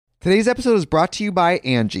Today's episode is brought to you by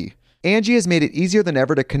Angie. Angie has made it easier than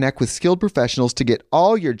ever to connect with skilled professionals to get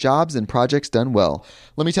all your jobs and projects done well.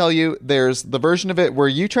 Let me tell you, there's the version of it where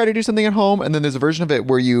you try to do something at home, and then there's a version of it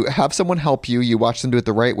where you have someone help you, you watch them do it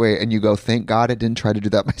the right way, and you go, thank God I didn't try to do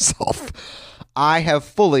that myself. I have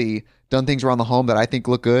fully done things around the home that I think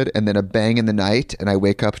look good, and then a bang in the night, and I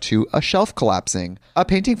wake up to a shelf collapsing, a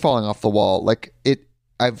painting falling off the wall.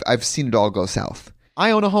 I've seen it all go south.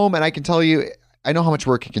 I own a home, and I can tell you, I know how much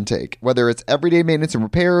work it can take. Whether it's everyday maintenance and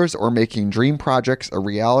repairs or making dream projects a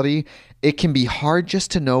reality, it can be hard just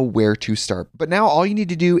to know where to start. But now all you need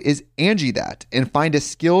to do is Angie that and find a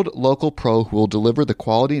skilled local pro who will deliver the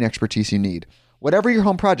quality and expertise you need. Whatever your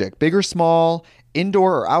home project, big or small,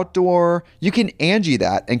 indoor or outdoor, you can Angie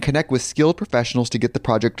that and connect with skilled professionals to get the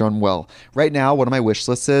project done well. Right now, one of my wish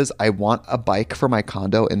lists is I want a bike for my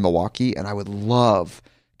condo in Milwaukee, and I would love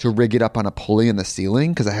to rig it up on a pulley in the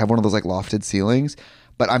ceiling because I have one of those like lofted ceilings,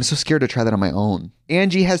 but I'm so scared to try that on my own.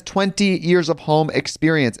 Angie has 20 years of home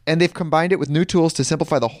experience, and they've combined it with new tools to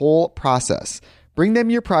simplify the whole process. Bring them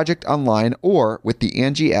your project online or with the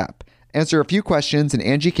Angie app. Answer a few questions and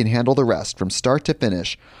Angie can handle the rest from start to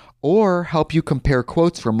finish, or help you compare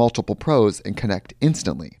quotes from multiple pros and connect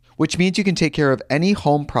instantly, which means you can take care of any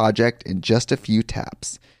home project in just a few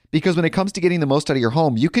taps. Because when it comes to getting the most out of your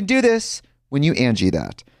home, you can do this when you Angie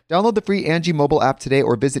that. Download the free Angie mobile app today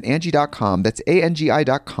or visit Angie.com. That's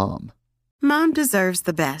ANGI.com. Mom deserves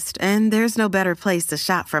the best, and there's no better place to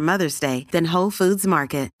shop for Mother's Day than Whole Foods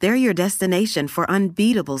Market. They're your destination for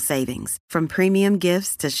unbeatable savings, from premium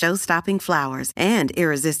gifts to show-stopping flowers and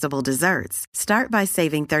irresistible desserts. Start by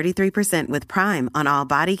saving 33% with Prime on all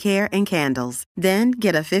body care and candles. Then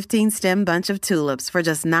get a 15-stem bunch of tulips for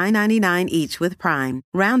just $9.99 each with Prime.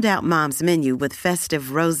 Round out Mom's menu with festive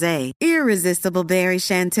rosé, irresistible berry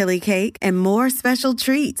chantilly cake, and more special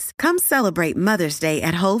treats. Come celebrate Mother's Day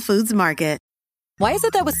at Whole Foods Market. Why is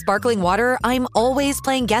it that with sparkling water, I'm always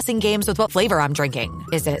playing guessing games with what flavor I'm drinking?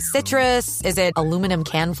 Is it citrus? Is it aluminum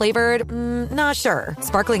can flavored? Not sure.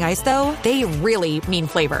 Sparkling ice, though, they really mean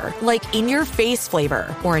flavor. Like in-your-face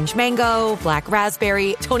flavor. Orange mango, black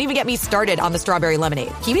raspberry. Don't even get me started on the strawberry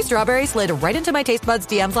lemonade. Kiwi Strawberry slid right into my taste buds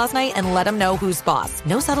DMs last night and let them know who's boss.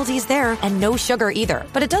 No subtleties there, and no sugar either.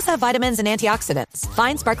 But it does have vitamins and antioxidants.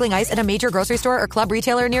 Find sparkling ice at a major grocery store or club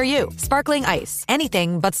retailer near you. Sparkling ice.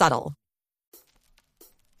 Anything but subtle.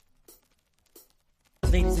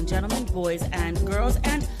 Ladies and gentlemen, boys and girls,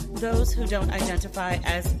 and those who don't identify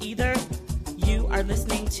as either, you are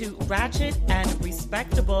listening to Ratchet and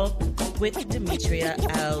Respectable with Demetria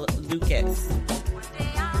L. Lucas.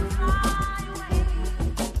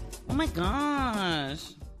 Oh my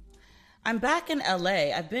gosh. I'm back in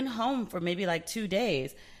LA. I've been home for maybe like 2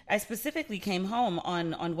 days. I specifically came home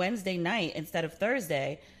on Wednesday night instead of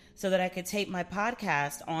Thursday so that I could tape my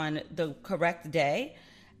podcast on the correct day.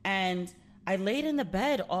 And I laid in the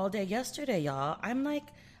bed all day yesterday, y'all. I'm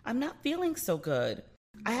not feeling so good.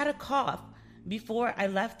 I had a cough before I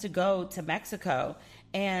left to go to Mexico,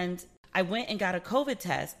 and I went and got a COVID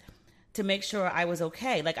test to make sure I was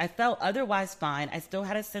okay. Like, I felt otherwise fine. I still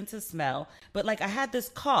had a sense of smell, but like I had this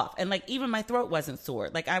cough, and like even my throat wasn't sore.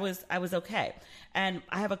 Like I was okay. And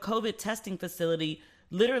I have a COVID testing facility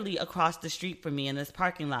literally across the street from me in this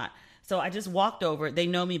parking lot. So I just walked over. They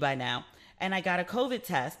know me by now, and I got a COVID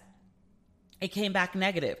test. It came back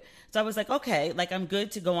negative. So I was like, okay, like I'm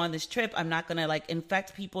good to go on this trip. I'm not going to like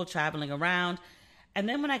infect people traveling around. And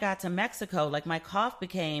then when I got to Mexico, like my cough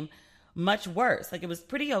became much worse. Like it was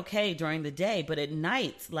pretty okay during the day, but at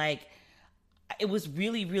night, like it was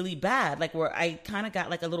really, really bad. Like where I kind of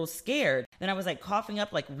got like a little scared. Then I was like coughing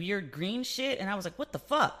up like weird green shit. And I was like, what the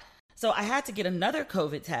fuck? So I had to get another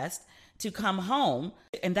COVID test to come home.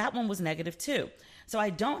 And that one was negative too. So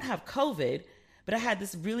I don't have COVID, but I had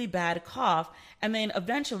this really bad cough. And then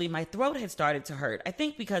eventually my throat had started to hurt. I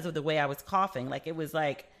think because of the way I was coughing. Like it was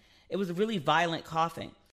really violent coughing.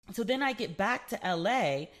 So then I get back to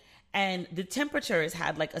LA and the temperature has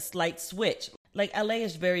had like a slight switch. Like LA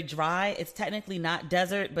is very dry. It's technically not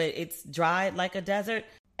desert, but it's dry like a desert.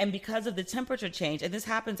 And because of the temperature change, and this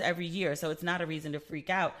happens every year, so it's not a reason to freak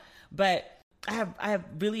out, but I have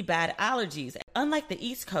really bad allergies. Unlike the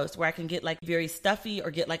East Coast where I can get like very stuffy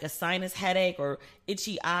or get like a sinus headache or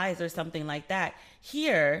itchy eyes or something like that,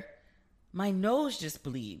 here, my nose just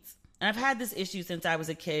bleeds. And I've had this issue since I was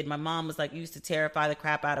a kid. My mom was like, used to terrify the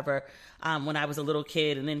crap out of her when I was a little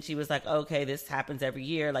kid. And then she was like, okay, this happens every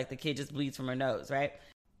year. Like the kid just bleeds from her nose, right?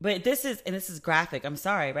 But this is graphic. I'm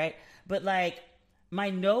sorry, right? But like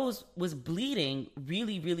my nose was bleeding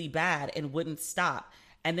really, really bad and wouldn't stop.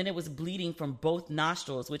 And then it was bleeding from both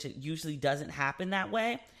nostrils, which it usually doesn't happen that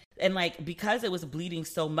way. And like, because it was bleeding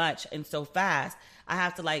so much and so fast, I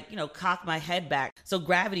have to like, cock my head back so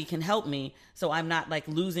gravity can help me so I'm not like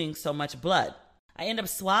losing so much blood. I end up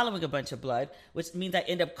swallowing a bunch of blood, which means I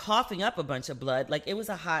end up coughing up a bunch of blood. Like, it was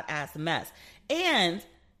a hot ass mess. And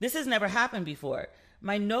this has never happened before.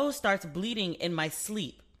 My nose starts bleeding in my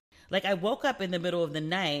sleep. Like, I woke up in the middle of the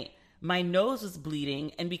night, my nose was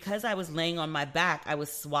bleeding, and because I was laying on my back, I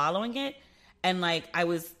was swallowing it, and like I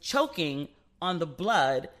was choking on the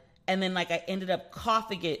blood, and then like I ended up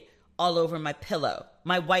coughing it all over my pillow,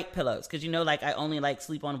 my white pillows, because like I only like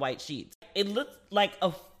sleep on white sheets. It looked like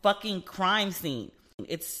a fucking crime scene.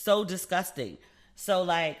 It's so disgusting. So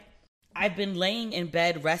like, I've been laying in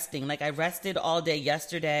bed resting. Like, I rested all day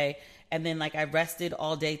yesterday, and then like I rested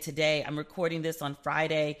all day today. I'm recording this on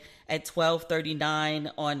Friday at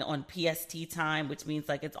 12:39 on PST time, which means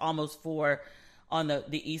like it's almost 4 on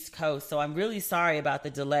the East Coast. So I'm really sorry about the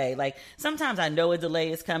delay. Like, sometimes I know a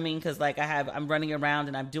delay is coming because like I'm running around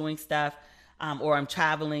and I'm doing stuff, or I'm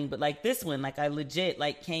traveling. But like this one, like I legit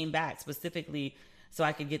like came back specifically so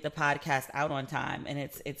I could get the podcast out on time, and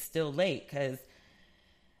it's still late because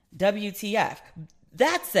WTF.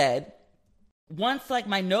 That said, once like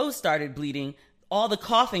my nose started bleeding, all the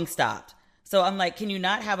coughing stopped. So I'm like, can you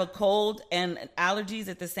not have a cold and allergies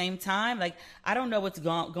at the same time? Like, I don't know what's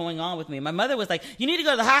going on with me. My mother was like, you need to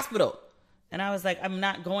go to the hospital. And I was like, I'm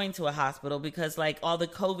not going to a hospital because like all the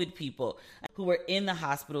COVID people who were in the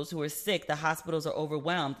hospitals, who were sick, the hospitals are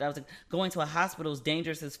overwhelmed. And I was like, going to a hospital is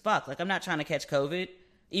dangerous as fuck. Like, I'm not trying to catch COVID,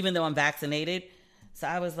 even though I'm vaccinated. So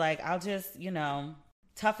I was like, I'll just,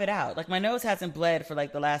 tough it out. Like, my nose hasn't bled for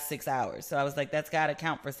like the last 6 hours. So I was like, that's got to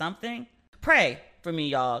count for something. Pray for me,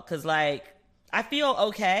 y'all. Cause like, I feel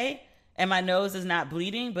okay and my nose is not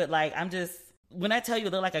bleeding, but like, when I tell you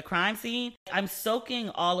it looked like a crime scene, I'm soaking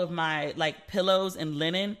all of my like pillows and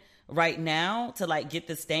linen right now to like get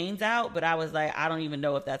the stains out. But I was like, I don't even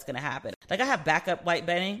know if that's going to happen. Like, I have backup white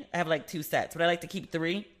bedding. I have like 2 sets, but I like to keep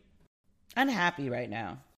 3. Unhappy right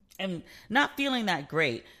now. And not feeling that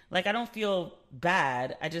great. Like, I don't feel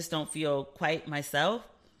bad. I just don't feel quite myself.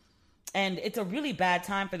 And it's a really bad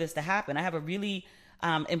time for this to happen. I have a really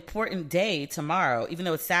important day tomorrow. Even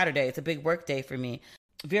though it's Saturday, it's a big work day for me.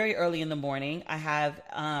 Very early in the morning, I have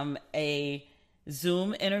a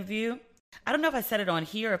Zoom interview. I don't know if I said it on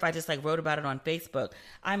here or if I just like wrote about it on Facebook.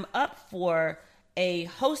 I'm up for a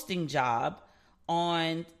hosting job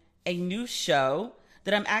on a new show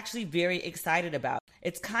that I'm actually very excited about.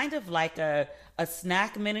 It's kind of like a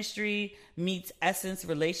snack ministry meets Essence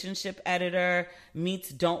relationship editor meets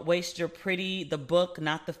Don't Waste Your Pretty, the book,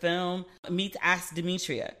 not the film, meets Ask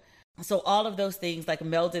Demetria. So all of those things like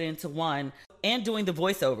melded into one, and doing the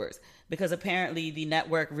voiceovers because apparently the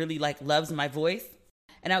network really like loves my voice.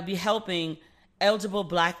 And I would be helping eligible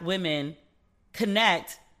Black women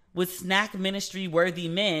connect with snack ministry worthy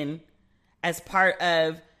men as part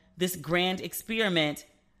of this grand experiment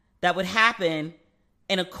that would happen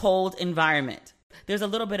in a cold environment. There's a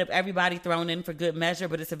little bit of everybody thrown in for good measure,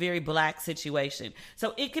 but it's a very Black situation.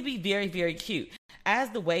 So it could be very, very cute. As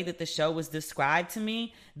the way that the show was described to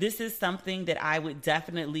me, this is something that I would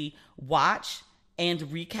definitely watch and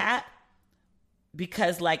recap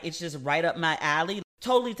because like it's just right up my alley.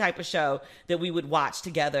 Totally type of show that we would watch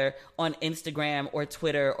together on Instagram or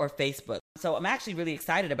Twitter or Facebook. So I'm actually really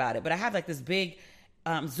excited about it. But I have like this big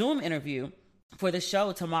Zoom interview for the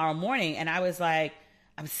show tomorrow morning. And I was like,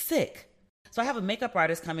 I'm sick. So I have a makeup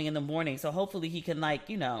artist coming in the morning. So hopefully he can like,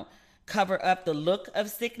 cover up the look of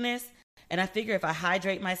sickness. And I figure if I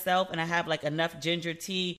hydrate myself and I have like enough ginger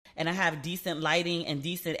tea and I have decent lighting and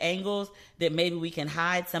decent angles, that maybe we can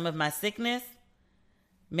hide some of my sickness.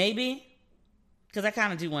 Maybe. Because I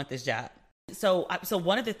kind of do want this job. So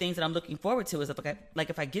one of the things that I'm looking forward to is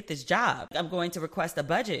if I get this job, I'm going to request a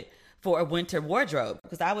budget for a winter wardrobe.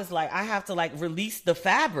 Because I was like, I have to like release the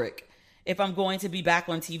fabric if I'm going to be back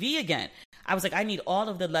on TV again. I was like, I need all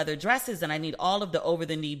of the leather dresses and I need all of the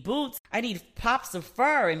over-the-knee boots. I need pops of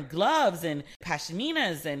fur and gloves and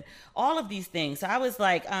pashminas and all of these things. So I was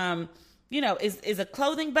like, is a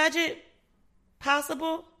clothing budget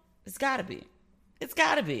possible? It's gotta be. It's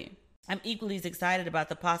gotta be. I'm equally as excited about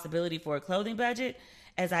the possibility for a clothing budget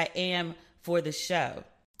as I am for the show.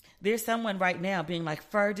 There's someone right now being like,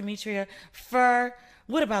 fur, Demetria, fur?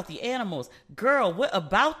 What about the animals? Girl, what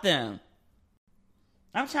about them?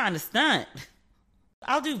 I'm trying to stunt.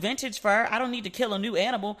 I'll do vintage fur. I don't need to kill a new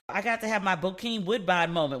animal. I got to have my Bokeem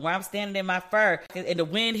Woodbine moment where I'm standing in my fur and the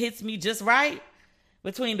wind hits me just right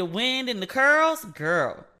between the wind and the curls.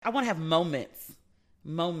 Girl, I want to have moments.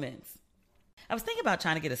 I was thinking about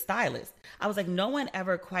trying to get a stylist. I was like, no one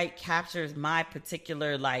ever quite captures my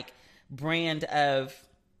particular like brand of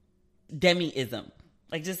demi-ism.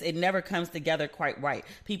 Like, just, it never comes together quite right.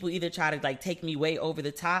 People either try to like take me way over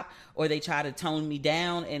the top or they try to tone me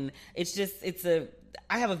down. And it's just,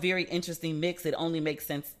 I have a very interesting mix. It only makes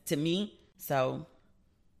sense to me. So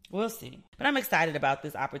we'll see. But I'm excited about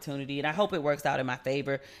this opportunity and I hope it works out in my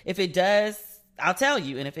favor. If it does, I'll tell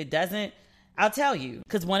you. And if it doesn't, I'll tell you.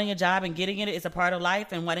 Because wanting a job and getting it is a part of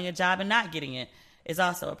life, and wanting a job and not getting it is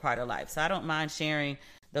also a part of life. So I don't mind sharing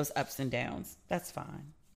those ups and downs. That's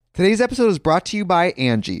fine. Today's episode is brought to you by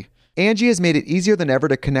Angie. Angie has made it easier than ever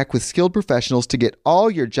to connect with skilled professionals to get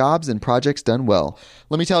all your jobs and projects done well.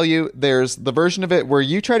 Let me tell you, there's the version of it where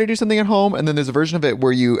you try to do something at home, and then there's a version of it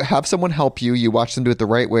where you have someone help you, you watch them do it the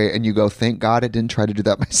right way, and you go, thank God I didn't try to do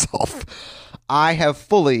that myself. I have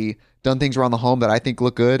fully done things around the home that I think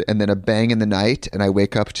look good, and then a bang in the night, and I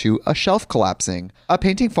wake up to a shelf collapsing, a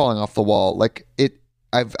painting falling off the wall. Like,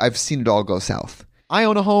 I've seen it all go south. I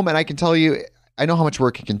own a home, and I can tell you, I know how much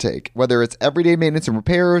work it can take. Whether it's everyday maintenance and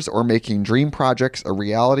repairs or making dream projects a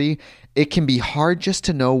reality, it can be hard just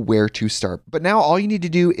to know where to start. But now all you need to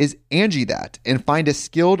do is Angie that and find a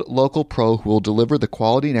skilled local pro who will deliver the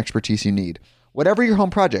quality and expertise you need. Whatever your home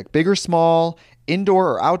project, big or small,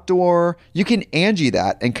 indoor or outdoor, you can Angie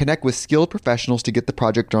that and connect with skilled professionals to get the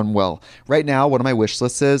project done well. Right now, one of my wish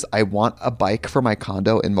lists is I want a bike for my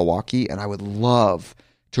condo in Milwaukee, and I would love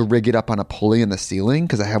to rig it up on a pulley in the ceiling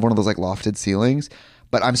because I have one of those like lofted ceilings,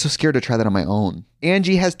 but I'm so scared to try that on my own.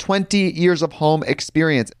 Angie has 20 years of home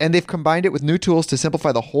experience, and they've combined it with new tools to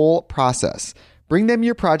simplify the whole process. Bring them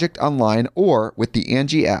your project online or with the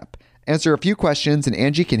Angie app. Answer a few questions and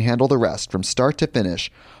Angie can handle the rest from start to finish,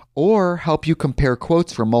 or help you compare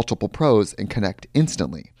quotes from multiple pros and connect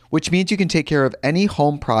instantly, which means you can take care of any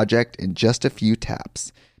home project in just a few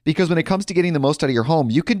taps. Because when it comes to getting the most out of your home,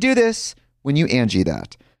 you can do this when you Angie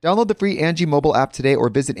that. Download the free Angie mobile app today or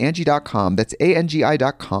visit Angie.com. That's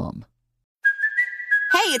ANGI.com.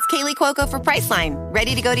 Hey, it's Kaylee Cuoco for Priceline.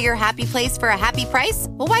 Ready to go to your happy place for a happy price?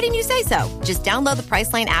 Well, why didn't you say so? Just download the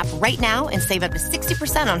Priceline app right now and save up to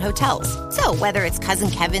 60% on hotels. So whether it's Cousin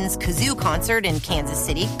Kevin's Kazoo Concert in Kansas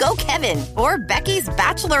City, go Kevin, or Becky's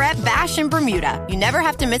Bachelorette Bash in Bermuda, you never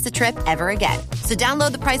have to miss a trip ever again. So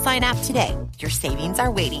download the Priceline app today. Your savings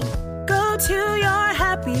are waiting. Go to your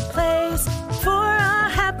happy place for a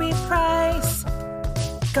happy price.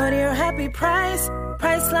 Go to your happy price,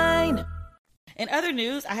 Priceline. In other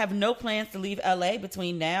news, I have no plans to leave LA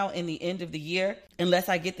between now and the end of the year unless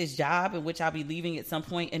I get this job, in which I'll be leaving at some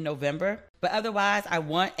point in November. But otherwise, I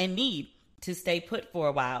want and need to stay put for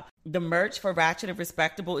a while. The merch for Ratchet and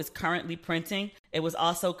Respectable is currently printing. It was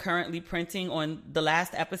also currently printing on the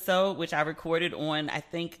last episode, which I recorded on, I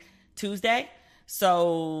think, Tuesday.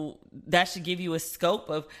 So that should give you a scope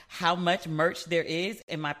of how much merch there is.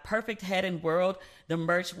 In my perfect head and world, the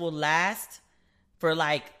merch will last for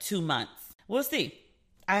like 2 months. We'll see.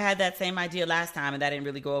 I had that same idea last time and that didn't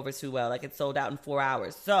really go over too well. Like, it sold out in 4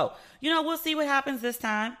 hours. So, we'll see what happens this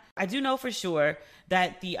time. I do know for sure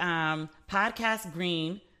that the podcast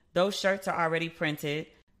green, those shirts are already printed.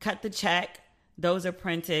 Cut the check, those are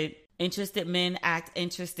printed. Interested men act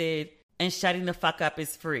interested, and shutting the fuck up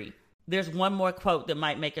is free. There's one more quote that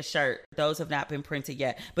might make a shirt. Those have not been printed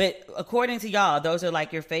yet. But according to y'all, those are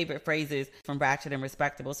like your favorite phrases from Ratchet and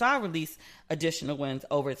Respectable. So I'll release additional ones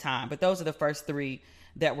over time. But those are the first 3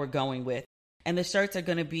 that we're going with. And the shirts are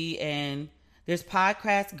going to be there's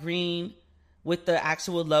podcast green with the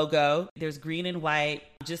actual logo. There's green and white,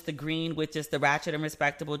 just the green with just the Ratchet and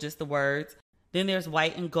Respectable, just the words. Then there's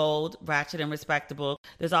white and gold, Ratchet and Respectable.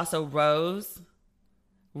 There's also rose,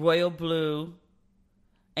 royal blue,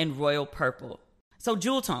 and royal purple. So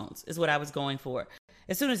jewel tones is what I was going for.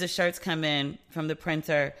 As soon as the shirts come in from the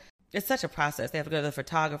printer, it's such a process. They have to go to the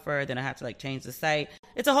photographer, then I have to change the site.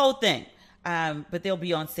 It's a whole thing. But they'll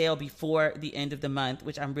be on sale before the end of the month,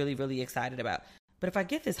 which I'm really, really excited about. But if I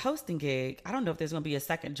get this hosting gig, I don't know if there's going to be a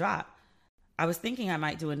second drop. I was thinking I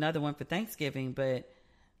might do another one for Thanksgiving, but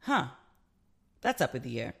that's up in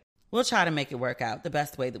the air. We'll try to make it work out the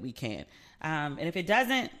best way that we can. And if it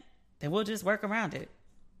doesn't, then we'll just work around it.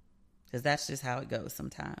 Because that's just how it goes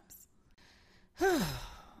sometimes.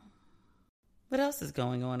 What else is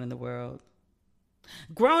going on in the world?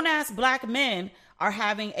 Grown-ass black men are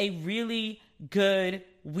having a really good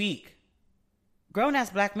week. Grown-ass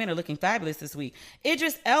black men are looking fabulous this week.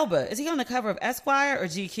 Idris Elba, is he on the cover of Esquire or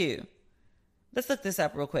GQ? Let's look this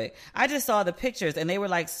up real quick. I just saw the pictures and they were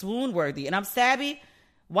like swoon-worthy. And I'm Sabby,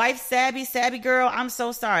 wife Sabby girl, I'm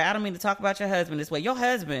so sorry. I don't mean to talk about your husband this way. Your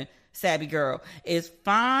husband, Sabby girl, is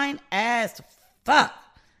fine as fuck.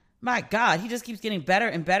 My God, he just keeps getting better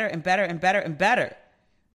and better and better and better and better.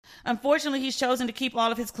 Unfortunately, he's chosen to keep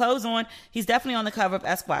all of his clothes on. He's definitely on the cover of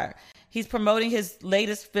Esquire. He's promoting his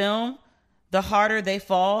latest film, The Harder They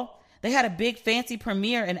Fall. They had a big fancy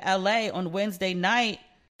premiere in LA on Wednesday night.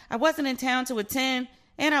 I wasn't in town to attend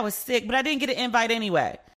and I was sick, but I didn't get an invite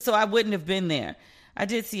anyway, so I wouldn't have been there. I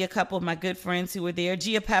did see a couple of my good friends who were there.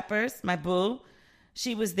 Gia Peppers, my boo,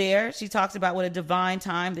 she was there. She talked about what a divine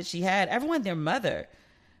time that she had. Everyone, their mother,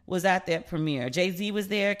 was at that premiere. Jay-Z was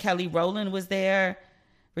there. Kelly Rowland was there.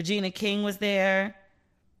 Regina King was there.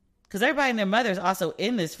 Because everybody and their mother is also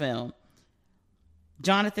in this film.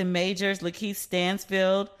 Jonathan Majors, Lakeith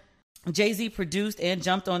Stansfield. Jay-Z produced and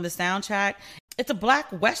jumped on the soundtrack. It's a black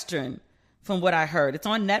Western, from what I heard. It's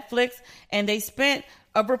on Netflix, and they spent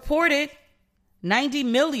a reported $90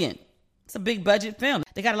 million. It's a big budget film.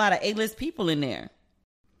 They got a lot of A-list people in there.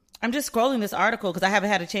 I'm just scrolling this article because I haven't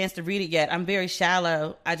had a chance to read it yet. I'm very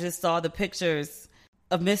shallow. I just saw the pictures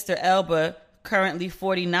of Mr. Elba, currently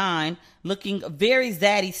 49, looking very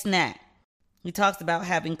zaddy snack. He talks about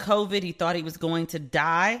having COVID. He thought he was going to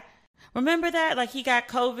die. Remember that? Like, he got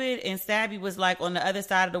COVID and Sabby was like on the other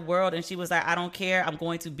side of the world and she was like, I don't care, I'm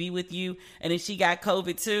going to be with you. And then she got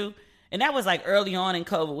COVID too. And that was like early on in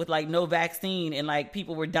COVID with like no vaccine and like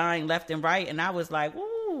people were dying left and right. And I was like,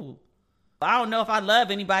 ooh, I don't know if I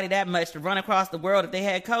love anybody that much to run across the world if they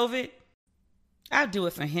had COVID. I'd do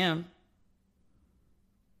it for him.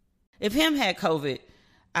 If him had COVID,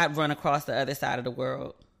 I'd run across the other side of the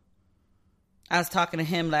world. I was talking to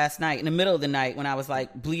him last night in the middle of the night when I was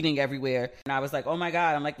like bleeding everywhere. And I was like, oh my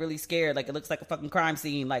God, I'm like really scared. Like, it looks like a fucking crime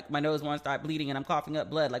scene. Like, my nose won't start bleeding and I'm coughing up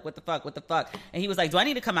blood. Like, what the fuck? And he was like, do I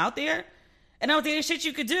need to come out there? And I was like, there's shit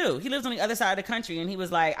you could do. He lives on the other side of the country. And he was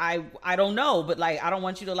like, I don't know, but like, I don't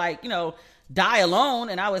want you to like, die alone.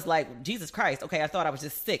 And I was like, Jesus Christ. Okay, I thought I was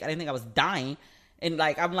just sick. I didn't think I was dying. And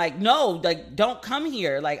like, I'm like, no, like, don't come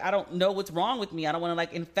here. Like, I don't know what's wrong with me. I don't want to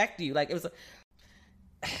like infect you. Like, it was,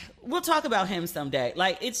 we'll talk about him someday.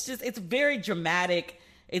 Like, it's very dramatic.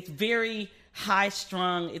 It's very high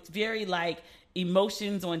strung. It's very like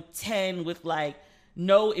emotions on 10 with like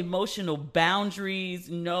no emotional boundaries,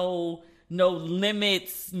 no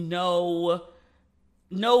limits, no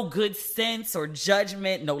good sense or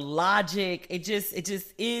judgment, no logic. It just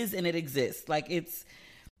is, and it exists. Like,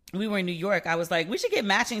 we were in New York. I was like, we should get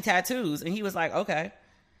matching tattoos. And he was like, okay.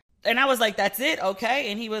 And I was like, that's it?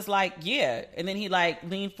 Okay. And he was like, yeah. And then he like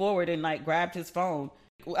leaned forward and like grabbed his phone.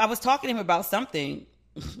 I was talking to him about something.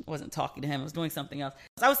 I wasn't talking to him. I was doing something else.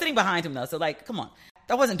 I was sitting behind him though. So like, come on.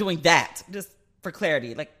 I wasn't doing that. Just for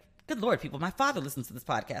clarity. Like, good Lord, people. My father listens to this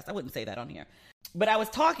podcast. I wouldn't say that on here. But I was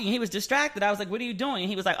talking. He was distracted. I was like, what are you doing? And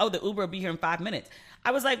he was like, oh, the Uber will be here in 5 minutes.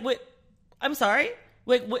 I was like, what? I'm sorry.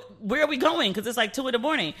 Like, where are we going? Because it's like 2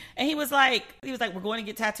 a.m. And he was like, we're going to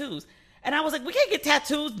get tattoos. And I was like, we can't get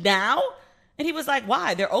tattoos now. And he was like,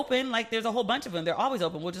 why? They're open. Like, there's a whole bunch of them. They're always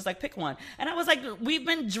open. We'll just like pick one. And I was like, we've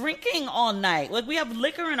been drinking all night. Like, we have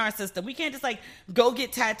liquor in our system. We can't just like go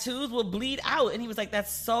get tattoos. We'll bleed out. And he was like,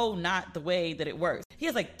 that's so not the way that it works. He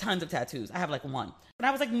has like tons of tattoos. I have like one. And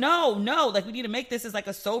I was like, no, like, we need to make this as like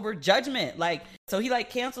a sober judgment. Like, so he like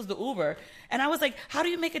cancels the Uber. And I was like, how do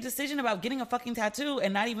you make a decision about getting a fucking tattoo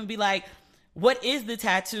and not even be like, what is the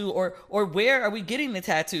tattoo or where are we getting the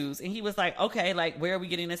tattoos? And he was like, okay, like, where are we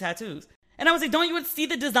getting the tattoos? And I was like, don't you see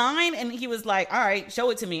the design? And he was like, all right, show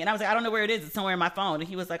it to me. And I was like, I don't know where it is. It's somewhere in my phone. And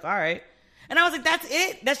he was like, all right. And I was like, that's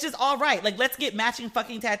it? That's just all right. Like, let's get matching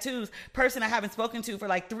fucking tattoos. Person I haven't spoken to for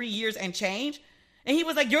like 3 years and change. And he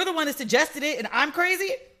was like, you're the one that suggested it and I'm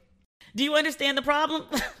crazy? Do you understand the problem?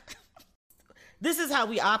 This is how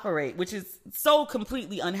we operate, which is so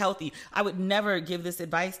completely unhealthy. I would never give this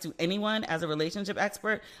advice to anyone as a relationship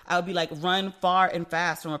expert. I would be like, run far and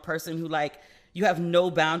fast from a person who like you have no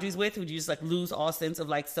boundaries with, who you just like lose all sense of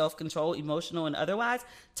like self-control, emotional and otherwise.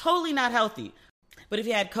 Totally not healthy. But if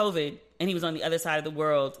he had COVID and he was on the other side of the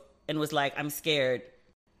world and was like, I'm scared,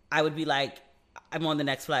 I would be like, I'm on the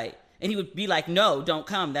next flight. And he would be like, no, don't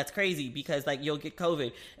come. That's crazy because like you'll get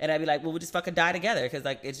COVID. And I'd be like, well, we'll just fucking die together because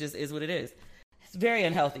like it just is what it is. It's very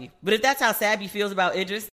unhealthy. But if that's how Sabby feels about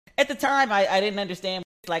Idris, at the time, I didn't understand.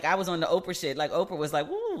 Like, I was on the Oprah shit. Like, Oprah was like,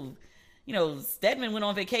 woo, Stedman went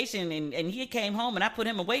on vacation and he came home and I put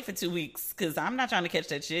him away for 2 weeks because I'm not trying to catch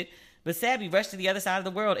that shit. But Sabby rushed to the other side of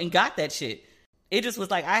the world and got that shit. Idris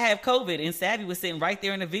was like, I have COVID. And Sabby was sitting right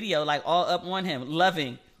there in the video, like all up on him,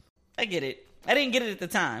 loving. I get it. I didn't get it at the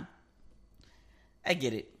time. I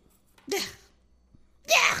get it.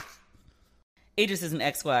 Yeah. Idris is an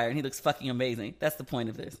Esquire and he looks fucking amazing. That's the point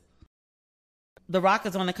of this. The Rock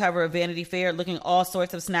is on the cover of Vanity Fair looking all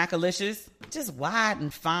sorts of snackalicious. Just wide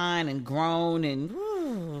and fine and grown and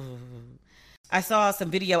woo. I saw some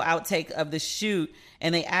video outtake of the shoot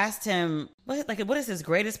and they asked him, what is his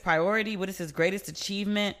greatest priority? What is his greatest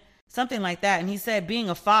achievement? Something like that. And he said, being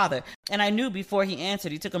a father. And I knew before he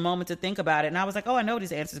answered, he took a moment to think about it. And I was like, oh, I know what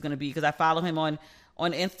his answer is going to be because I follow him on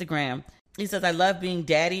Instagram. He says, I love being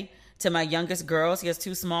daddy to my youngest girls. He has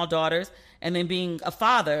 2 small daughters. And then being a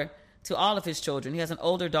father to all of his children. He has an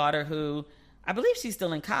older daughter who, I believe she's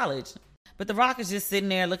still in college. But The Rock is just sitting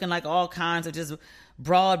there looking like all kinds of just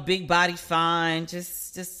broad, big body fine.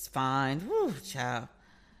 Just fine. Woo, child.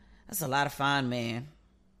 That's a lot of fine, man.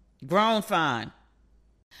 Grown fine.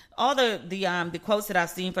 All the quotes that I've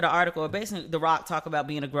seen for the article are basically The Rock talk about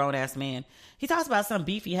being a grown-ass man. He talks about some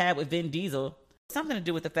beef he had with Vin Diesel. Something to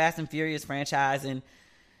do with the Fast and Furious franchise and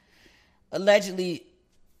allegedly,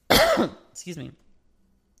 excuse me,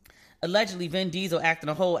 allegedly Vin Diesel acting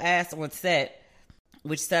a whole ass on set,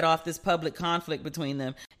 which set off this public conflict between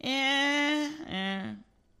them. And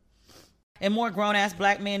more grown-ass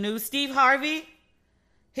black man news. Steve Harvey,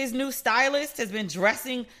 his new stylist, has been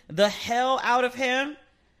dressing the hell out of him.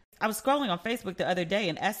 I was scrolling on Facebook the other day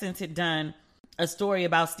and Essence had done a story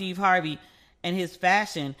about Steve Harvey and his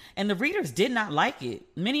fashion, and the readers did not like it.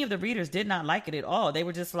 Many of the readers did not like it at all. They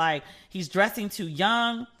were just like, he's dressing too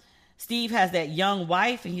young. Steve has that young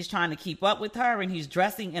wife and he's trying to keep up with her and he's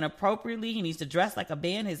dressing inappropriately. He needs to dress like a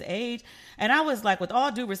man his age. And I was like, with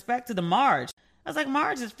all due respect to the Marge, I was like,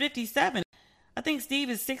 Marge is 57. I think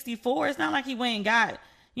Steve is 64. It's not like he went and got,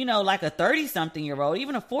 like a 30-something-year-old,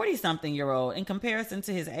 even a 40-something-year-old in comparison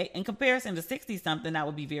to 60-something, that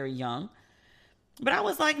would be very young. But I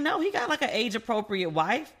was like, no, he got like an age-appropriate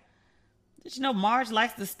wife. Did you know Marge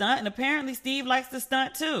likes to stunt? And apparently Steve likes to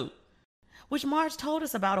stunt too, which Marge told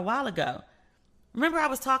us about a while ago. Remember I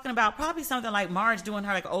was talking about probably something like Marge doing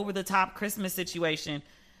her like over-the-top Christmas situation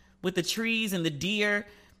with the trees and the deer.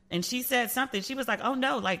 And she said something. She was like, oh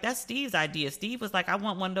no, like that's Steve's idea. Steve was like, I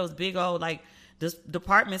want one of those big old like this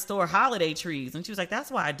department store holiday trees. And she was like,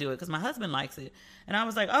 that's why I do it, because my husband likes it. And I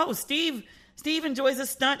was like, oh, Steve enjoys a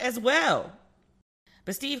stunt as well.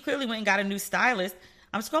 But Steve clearly went and got a new stylist.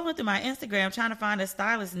 I'm scrolling through my Instagram trying to find a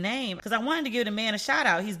stylist's name because I wanted to give the man a shout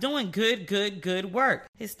out. He's doing good work.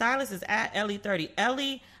 His stylist is at Ellie30.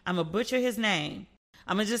 Ellie, I'm going to butcher his name.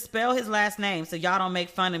 I'm going to just spell his last name so y'all don't make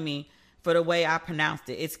fun of me for the way I pronounced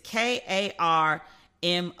it. It's Karmoh.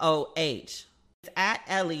 It's at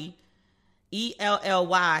Ellie,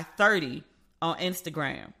 ELLY 30 on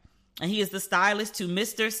Instagram. And he is the stylist to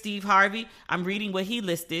Mr. Steve Harvey. I'm reading what he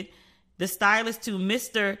listed. The stylist to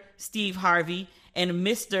Mr. Steve Harvey and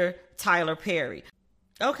Mr. Tyler Perry.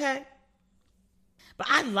 Okay. But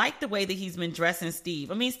I like the way that he's been dressing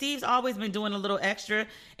Steve. I mean, Steve's always been doing a little extra,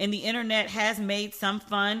 and the internet has made some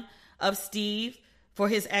fun of Steve for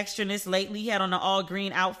his extraness lately. He had on an all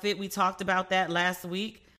green outfit. We talked about that last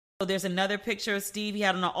week. So there's another picture of Steve. He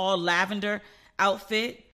had on an all lavender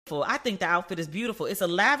outfit. I think the outfit is beautiful. It's a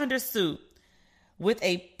lavender suit with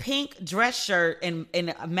a pink dress shirt and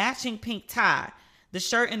a matching pink tie. The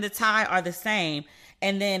shirt and the tie are the same.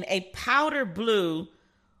 And then a powder blue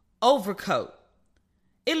overcoat.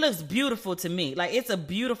 It looks beautiful to me. Like, it's a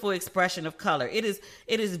beautiful expression of color. It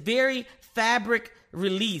is very fabric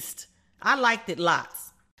released. I liked it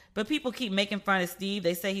lots. But people keep making fun of Steve.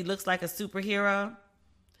 They say he looks like a superhero.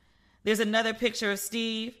 There's another picture of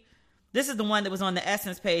Steve. This is the one that was on the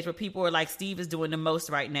Essence page where people were like, Steve is doing the most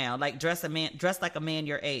right now. Like, dress like a man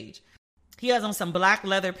your age. He has on some black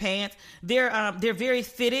leather pants. They're very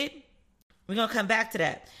fitted. We're going to come back to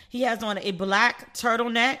that. He has on a black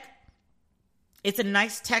turtleneck. It's a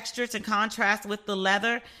nice texture to contrast with the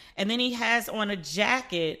leather. And then he has on a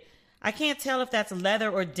jacket. I can't tell if that's leather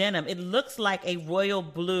or denim. It looks like a royal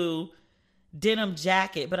blue denim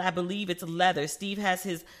jacket, but I believe it's leather. Steve has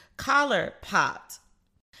his collar popped.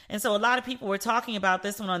 And so a lot of people were talking about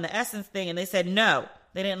this one on the Essence thing, and they said no,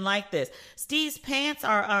 they didn't like this. Steve's pants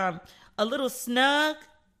are a little snug.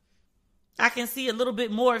 I can see a little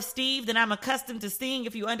bit more of Steve than I'm accustomed to seeing,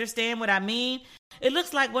 if you understand what I mean. It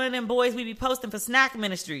looks like one of them boys we be posting for Snack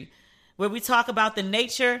Ministry, where we talk about the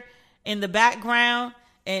nature in the background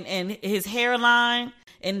and his hairline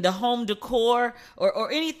and the home decor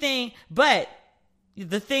or anything but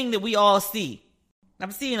the thing that we all see.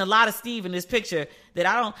 I'm seeing a lot of Steve in this picture that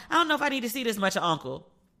I don't know if I need to see this much of Uncle.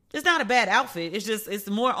 It's not a bad outfit. It's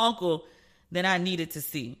more Uncle than I needed to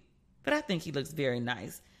see. But I think he looks very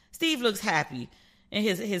nice. Steve looks happy in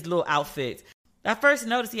his little outfits. I first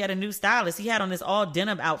noticed he had a new stylist. He had on this all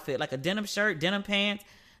denim outfit, like a denim shirt, denim pants,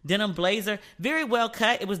 denim blazer. Very well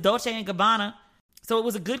cut. It was Dolce & Gabbana. So it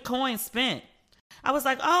was a good coin spent. I was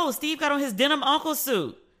like, oh, Steve got on his denim uncle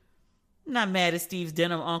suit. I'm not mad at Steve's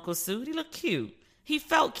denim uncle suit. He looked cute. He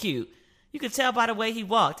felt cute. You could tell by the way he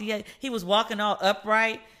walked. He was walking all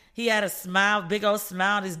upright He had a smile, big old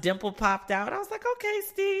smile, and his dimple popped out. I was like, okay,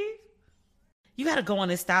 Steve. You got to go on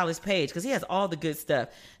his stylist page because he has all the good stuff.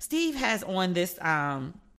 Steve has on this,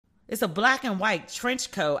 it's a black and white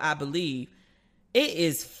trench coat, I believe. It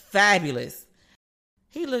is fabulous.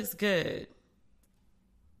 He looks good.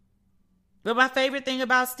 But my favorite thing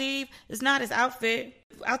about Steve is not his outfit.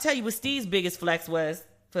 I'll tell you what Steve's biggest flex was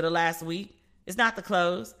for the last week. It's not the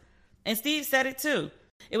clothes. And Steve said it too.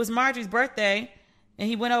 It was Marjorie's birthday, and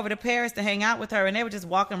he went over to Paris to hang out with her, and they were just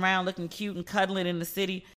walking around looking cute and cuddling in the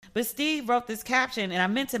city. But Steve wrote this caption, and I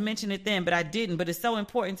meant to mention it then, but I didn't. But it's so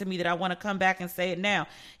important to me that I want to come back and say it now.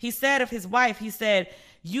 He said of his wife, he said,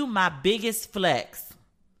 "You my biggest flex,"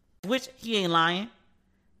 which he ain't lying.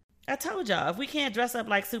 I told y'all, if we can't dress up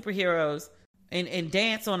like superheroes and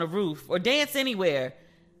dance on a roof or dance anywhere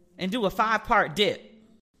and do a 5-part dip.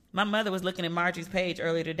 My mother was looking at Marjorie's page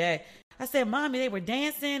earlier today. I said, Mommy, they were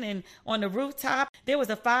dancing and on the rooftop, there was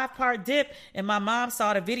a 5-part dip, and my mom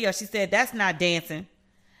saw the video. She said, that's not dancing.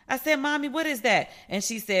 I said, Mommy, what is that? And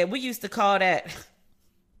she said, we used to call that...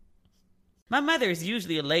 My mother is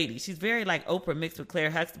usually a lady. She's very like Oprah mixed with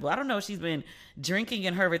Claire Huxtable. I don't know if she's been drinking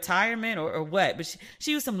in her retirement or what, but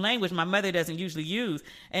she used some language my mother doesn't usually use.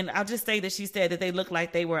 And I'll just say that she said that they looked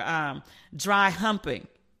like they were dry humping.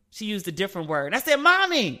 She used a different word. I said,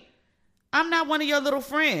 Mommy, I'm not one of your little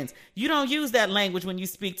friends. You don't use that language when you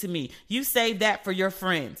speak to me. You save that for your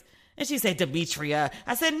friends. And she said, Demetria.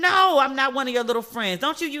 I said, no, I'm not one of your little friends.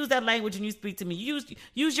 Don't you use that language when you speak to me.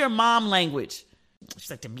 Use your mom language.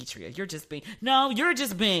 She's like, Demetria, you're just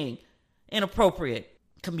being inappropriate,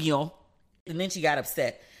 Camille. And then she got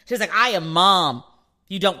upset. She was like, I am mom.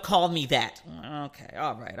 You don't call me that. Okay,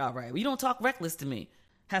 all right. Well, you don't talk reckless to me.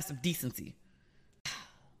 Have some decency.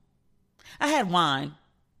 I had wine.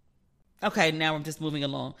 Okay, now I'm just moving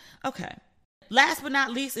along. Okay. Last but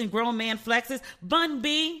not least in Grown Man Flexes, Bun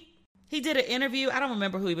B. He did an interview. I don't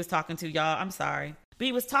remember who he was talking to, y'all. I'm sorry. But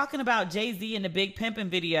he was talking about Jay-Z in the Big Pimpin'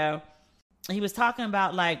 video. He was talking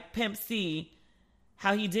about like Pimp C,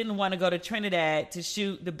 how he didn't want to go to Trinidad to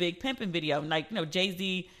shoot the Big Pimpin' video. Like,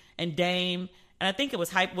 Jay-Z and Dame, and I think it was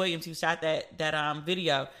Hype Williams who shot that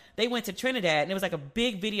video. They went to Trinidad, and it was like a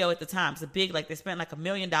big video at the time. It's a big, like they spent like $1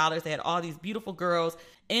 million. They had all these beautiful girls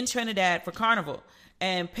in Trinidad for Carnival.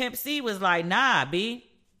 And Pimp C was like, nah, B,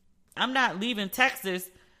 I'm not leaving Texas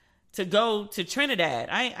to go to Trinidad.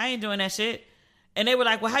 I ain't doing that shit. And they were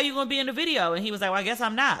like, well, how you going to be in the video? And he was like, well, I guess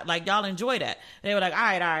I'm not. Like, y'all enjoy that. And they were like,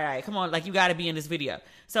 all right. Come on. Like, you got to be in this video.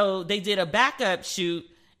 So they did a backup shoot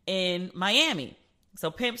in Miami.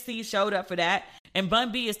 So Pimp C showed up for that. And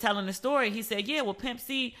Bun B is telling the story. He said, yeah, well, Pimp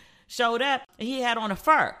C showed up and he had on a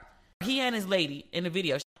fur. He and his lady in the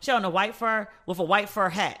video. She had on a white fur with a white fur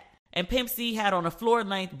hat. And Pimp C had on a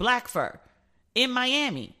floor-length black fur in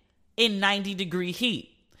Miami in 90-degree heat.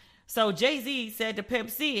 So Jay-Z said to Pimp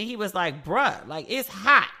C, and he was like, bruh, like, it's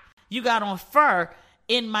hot. You got on fur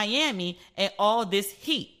in Miami and all this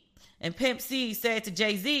heat. And Pimp C said to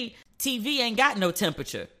Jay-Z, TV ain't got no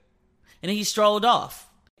temperature. And then he strolled off.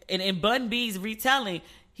 And in Bun B's retelling,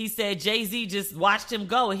 he said Jay-Z just watched him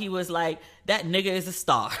go, and he was like, that nigga is a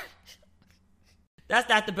star. That's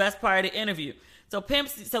not the best part of the interview. So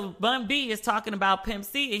Bun B is talking about Pimp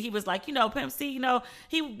C, and he was like, Pimp C,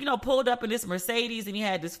 he, pulled up in this Mercedes, and he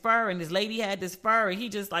had this fur, and his lady had this fur, and he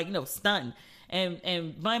just like, stunned.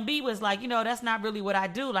 And Bun B was like, that's not really what I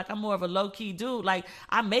do. Like, I'm more of a low-key dude. Like,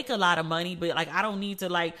 I make a lot of money, but like, I don't need to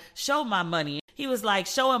like show my money. He was like,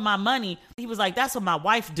 showing my money. He was like, that's what my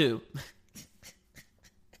wife do.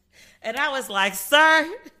 And I was like, sir,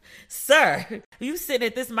 you sitting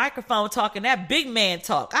at this microphone talking that big man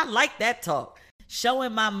talk. I like that talk.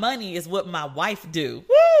 Showing my money is what my wife do.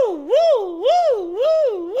 Woo, woo, woo,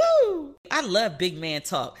 woo, woo. I love big man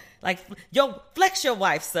talk. Like, flex your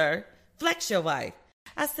wife, sir. Flex your wife.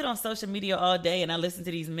 I sit on social media all day and I listen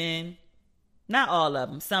to these men. Not all of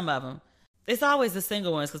them, some of them. It's always the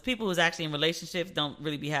single ones, because people who's actually in relationships don't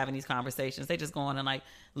really be having these conversations. They just go on and like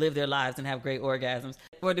live their lives and have great orgasms.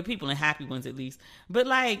 Or the people in happy ones at least. But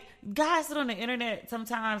like, guys sit on the internet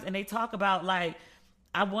sometimes and they talk about like,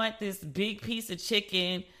 I want this big piece of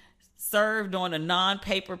chicken served on a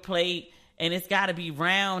non-paper plate, and it's got to be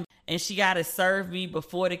round, and she got to serve me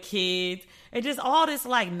before the kids, and just all this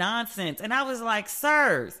like nonsense. And I was like,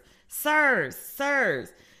 sirs,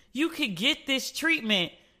 you could get this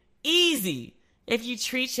treatment easy if you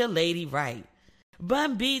treat your lady right.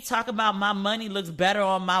 Bun B talk about my money looks better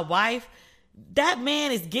on my wife. That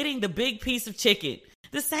man is getting the big piece of chicken.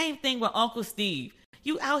 The same thing with Uncle Steve.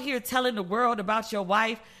 You out here telling the world about your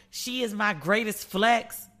wife, she is my greatest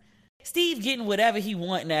flex. Steve getting whatever he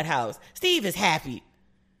want in that house. Steve is happy.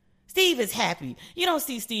 Steve is happy. You don't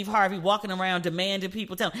see Steve Harvey walking around demanding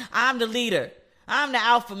people tell him, I'm the leader. I'm the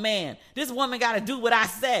alpha man. This woman got to do what I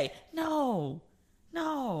say. No.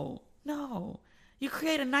 You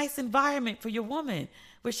create a nice environment for your woman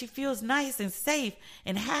where she feels nice and safe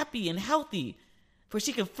and happy and healthy, where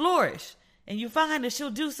she can flourish. And you find that she'll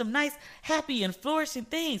do some nice, happy, and flourishing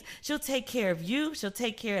things. She'll take care of you. She'll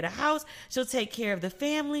take care of the house. She'll take care of the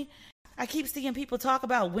family. I keep seeing people talk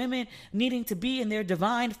about women needing to be in their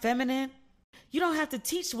divine feminine. You don't have to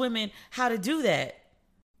teach women how to do that.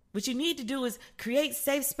 What you need to do is create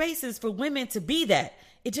safe spaces for women to be that.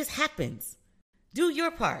 It just happens. Do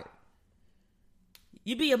your part.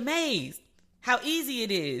 You'd be amazed how easy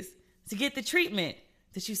it is to get the treatment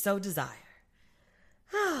that you so desire.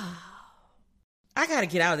 I gotta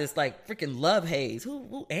get out of this like freaking love haze.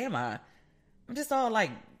 Who am I? I'm just all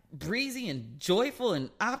like breezy and joyful and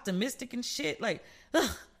optimistic and shit. Like, I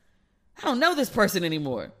don't know this person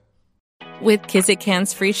anymore. With Kizik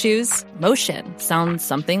hands-free shoes, motion sounds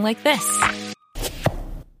something like this.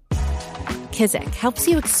 Kizik helps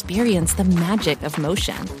you experience the magic of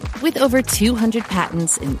motion. With over 200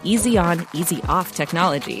 patents and easy-on, easy-off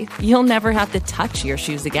technology, you'll never have to touch your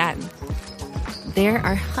shoes again. There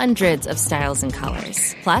are hundreds of styles and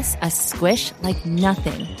colors, plus a squish like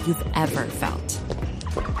nothing you've ever felt.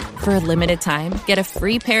 For a limited time, get a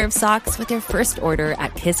free pair of socks with your first order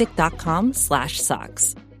at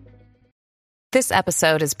kizik.com/socks. This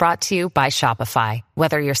episode is brought to you by Shopify.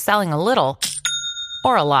 Whether you're selling a little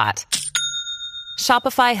or a lot,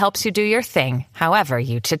 Shopify helps you do your thing, however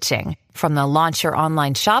you cha-ching. From the launch your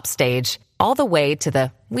online shop stage, all the way to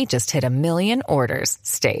the we just hit 1 million orders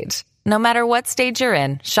stage. No matter what stage you're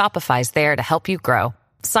in, Shopify's there to help you grow.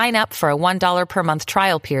 Sign up for a $1 per month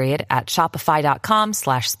trial period at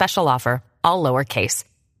shopify.com/special offer, all lowercase.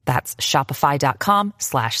 That's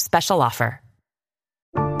shopify.com/special offer.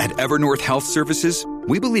 At Evernorth Health Services,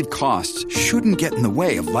 we believe costs shouldn't get in the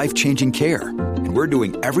way of life-changing care, and we're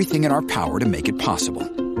doing everything in our power to make it possible.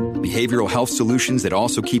 Behavioral health solutions that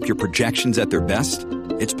also keep your projections at their best?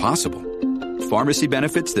 It's possible. Pharmacy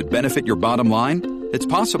benefits that benefit your bottom line? It's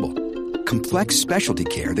possible. Complex specialty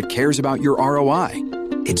care that cares about your ROI?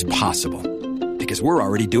 It's possible. Because we're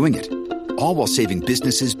already doing it. All while saving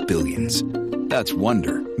businesses billions. That's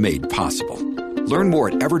Wonder made possible. Learn more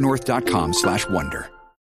at evernorth.com/wonder.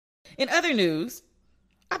 In other news,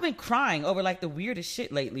 I've been crying over like the weirdest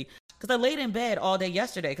shit lately because I laid in bed all day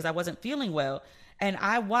yesterday because I wasn't feeling well, and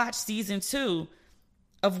I watched season 2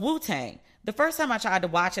 of Wu-Tang. The first time I tried to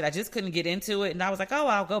watch it, I just couldn't get into it, and I was like, oh,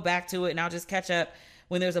 I'll go back to it and I'll just catch up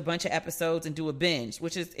when there's a bunch of episodes and do a binge,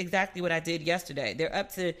 which is exactly what I did yesterday. They're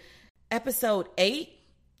up to episode 8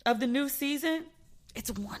 of the new season. It's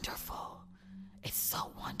wonderful. It's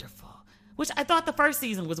so wonderful. Which I thought the first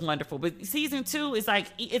season was wonderful, but season 2 is like,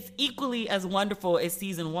 it's equally as wonderful as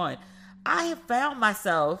season 1. I have found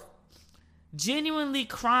myself genuinely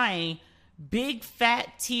crying big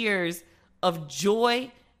fat tears of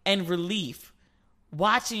joy and relief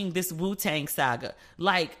watching this Wu-Tang saga.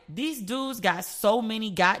 Like, these dudes got so many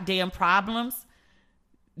goddamn problems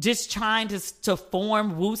just trying to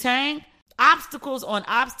form Wu-Tang. Obstacles on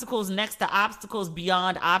obstacles next to obstacles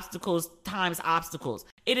beyond obstacles times obstacles.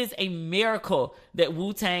 It is a miracle that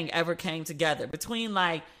Wu-Tang ever came together. Between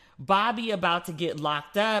like Bobby about to get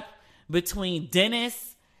locked up, between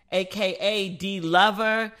Dennis, aka D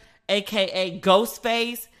Lover, aka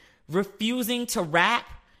Ghostface, refusing to rap.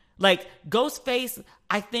 Like, Ghostface,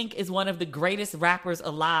 I think, is one of the greatest rappers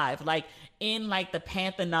alive. Like, in like the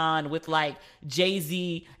pantheon with like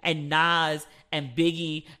Jay-Z and Nas and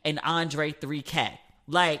Biggie and Andre 3K.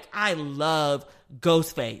 Like, I love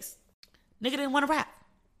Ghostface. Nigga didn't want to rap.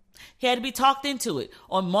 He had to be talked into it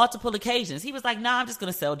on multiple occasions. He was like, nah, I'm just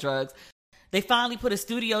going to sell drugs. They finally put a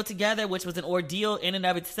studio together, which was an ordeal in and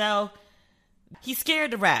of itself. He's scared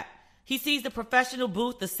to rap. He sees the professional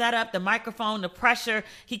booth, the setup, the microphone, the pressure.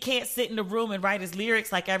 He can't sit in the room and write his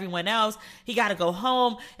lyrics like everyone else. He got to go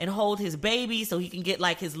home and hold his baby so he can get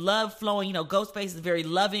like his love flowing. You know, Ghostface is very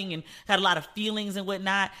loving and had a lot of feelings and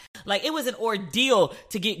whatnot. Like, it was an ordeal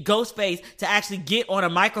to get Ghostface to actually get on a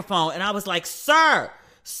microphone. And I was like, sir,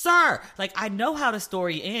 like, I know how the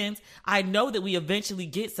story ends. I know that we eventually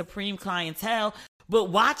get Supreme Clientele. But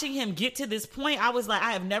watching him get to this point, I was like,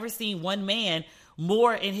 I have never seen one man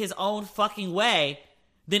more in his own fucking way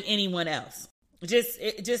than anyone else.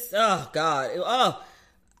 Oh God. Oh,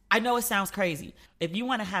 I know it sounds crazy. If you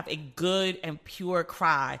want to have a good and pure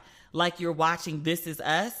cry, like you're watching This Is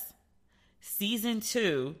Us, season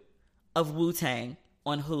 2 of Wu-Tang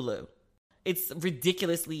on Hulu. It's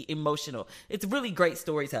ridiculously emotional. It's really great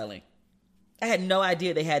storytelling. I had no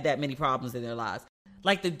idea they had that many problems in their lives.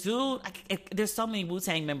 Like the dude, there's so many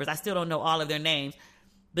Wu-Tang members. I still don't know all of their names.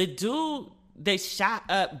 The dude that shot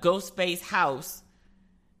up Ghostface's house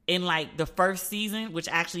in like the first season, which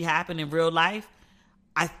actually happened in real life,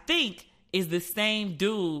 I think is the same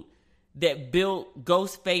dude that built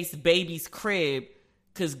Ghostface baby's crib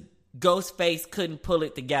because Ghostface couldn't pull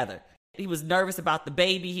it together. He was nervous about the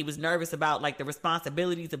baby. He was nervous about like the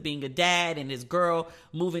responsibilities of being a dad and his girl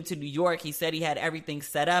moving to New York. He said he had everything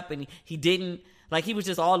set up and he didn't. Like he was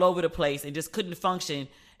just all over the place and just couldn't function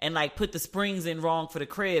and like put the springs in wrong for the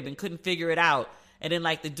crib and couldn't figure it out. And then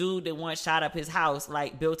like the dude that once shot up his house,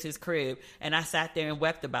 like built his crib, and I sat there and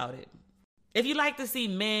wept about it. If you like to see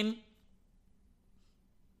men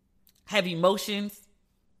have emotions,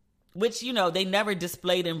 which, you know, they never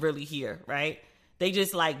display them really here, right? They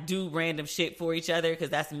just like do random shit for each other because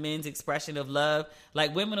that's men's expression of love.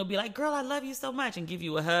 Like women will be like, girl, I love you so much, and give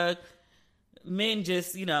you a hug. Men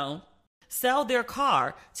just, you know, sell their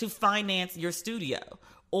car to finance your studio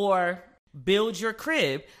or build your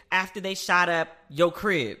crib after they shot up your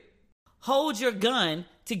crib. Hold your gun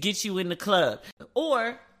to get you in the club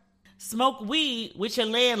or smoke weed with your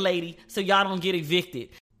landlady so y'all don't get evicted.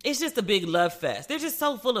 It's just a big love fest. They're just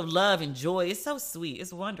so full of love and joy. It's so sweet.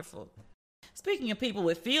 It's wonderful. Speaking of people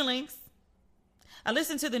with feelings, I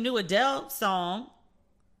listened to the new Adele song.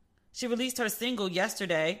 She released her single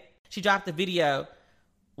yesterday. She dropped the video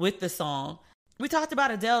with the song. We talked about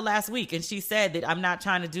Adele last week, and she said that I'm not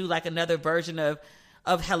trying to do like another version of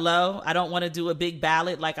Hello. I don't want to do a big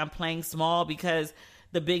ballad like I'm playing small because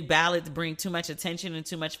the big ballads bring too much attention and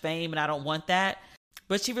too much fame, and I don't want that.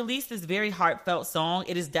 But she released this very heartfelt song.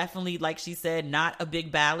 It is definitely, like she said, not a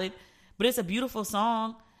big ballad, but it's a beautiful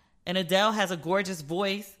song. And Adele has a gorgeous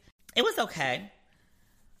voice. It was okay.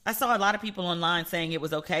 I saw a lot of people online saying it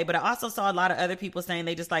was okay, but I also saw a lot of other people saying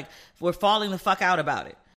they just like were falling the fuck out about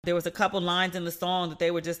it. There was a couple lines in the song that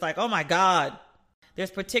they were just like, oh my God.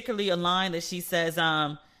 There's particularly a line that she says,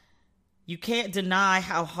 you can't deny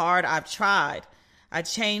how hard I've tried. I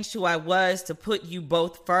changed who I was to put you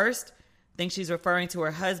both first. I think she's referring to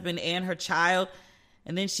her husband and her child.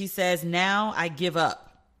 And then she says, now I give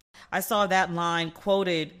up. I saw that line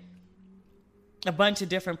quoted a bunch of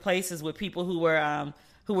different places with people who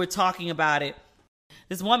were talking about it.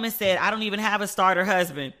 This woman said, I don't even have a starter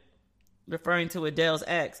husband, referring to Adele's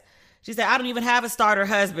ex. She said, I don't even have a starter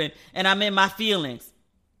husband and I'm in my feelings.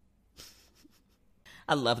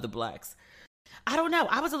 I love the blacks. I don't know.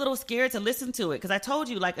 I was a little scared to listen to it because I told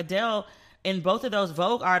you, like, Adele in both of those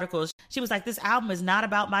Vogue articles, she was like, this album is not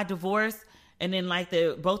about my divorce. And then like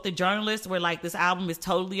both the journalists were like, this album is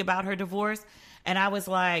totally about her divorce. And I was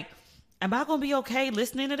like, am I going to be okay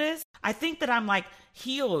listening to this? I think that I'm like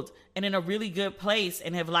healed and in a really good place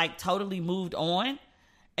and have like totally moved on.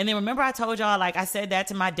 And then remember I told y'all, like I said that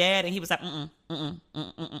to my dad and he was like,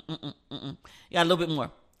 yeah, a little bit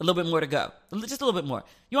more to go. Just a little bit more.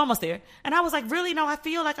 You're almost there. And I was like, really? No, I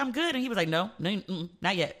feel like I'm good. And he was like, no,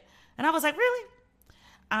 not yet. And I was like, really?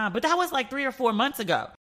 But that was like 3 or 4 months ago.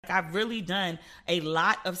 I've really done a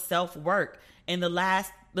lot of self-work in the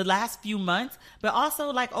last few months, but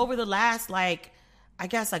also like over the last, like, I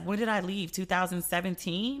guess, like, when did I leave?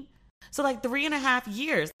 2017? So like 3.5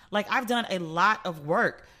 years, like I've done a lot of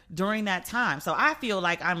work during that time. So I feel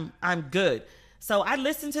like I'm good. So I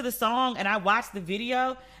listened to the song and I watched the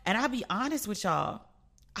video and I'll be honest with y'all,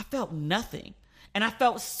 I felt nothing. And I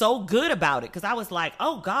felt so good about it because I was like,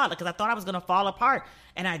 oh God, because I thought I was going to fall apart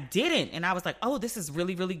and I didn't. And I was like, oh, this is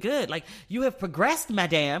really, really good. Like you have progressed,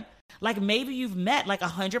 madam. Like maybe you've met like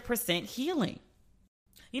 100% healing.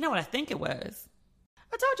 You know what I think it was?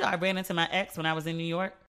 I told you I ran into my ex when I was in New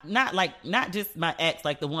York. Not just my ex,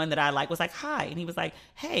 like the one that I like was like, hi. And he was like,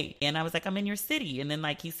 hey. And I was like, I'm in your city. And then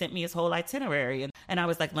like he sent me his whole itinerary. And I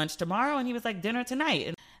was like, lunch tomorrow. And he was like, dinner tonight.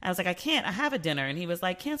 And I was like, I can't. I have a dinner. And he was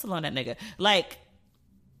like, cancel on that nigga. Like,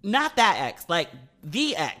 not that ex. Like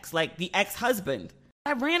the ex-husband.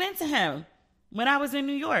 I ran into him when I was in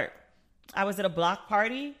New York. I was at a block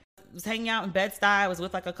party. I was hanging out in Bed-Stuy. I was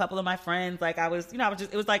with like a couple of my friends. Like it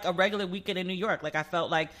was like a regular weekend in New York. Like I felt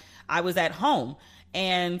like I was at home.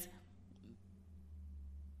 And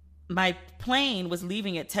my plane was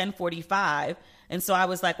leaving at 10:45. And so I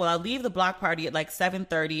was like, well, I'll leave the block party at like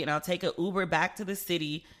 7:30 and I'll take an Uber back to the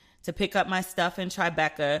city to pick up my stuff in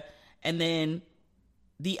Tribeca. And then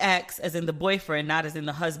the ex, as in the boyfriend, not as in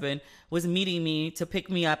the husband, was meeting me to pick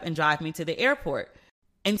me up and drive me to the airport.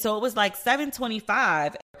 And so it was like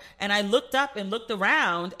 7:25 and I looked up and looked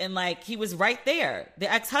around and like he was right there, the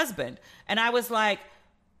ex-husband. And I was like,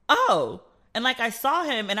 oh. And like, I saw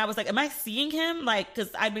him and I was like, am I seeing him? Like, cause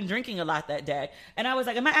I'd been drinking a lot that day. And I was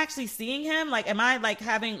like, am I actually seeing him? Like, am I like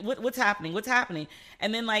having, what's happening? What's happening?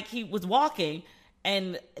 And then like he was walking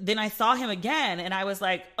and then I saw him again and I was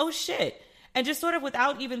like, oh shit. And just sort of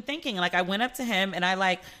without even thinking, like I went up to him and I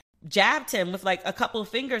like jabbed him with like a couple of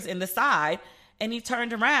fingers in the side and he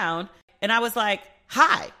turned around and I was like,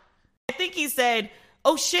 hi. I think he said,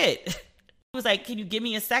 oh shit. He was like, can you give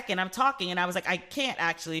me a second? I'm talking. And I was like, I can't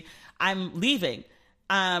actually. I'm leaving.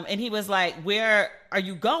 And he was like, where are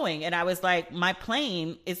you going? And I was like, my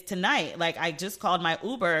plane is tonight. Like, I just called my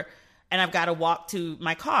Uber and I've got to walk to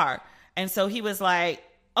my car. And so he was like,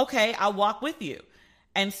 okay, I'll walk with you.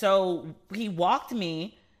 And so he walked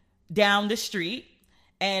me down the street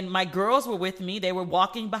and my girls were with me. They were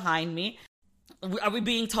walking behind me. Are we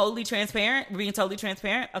being totally transparent? We're being totally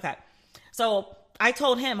transparent? Okay. So I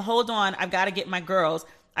told him, hold on, I've got to get my girls.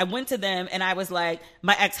 I went to them and I was like,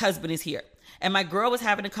 my ex-husband is here. And my girl was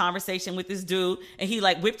having a conversation with this dude and he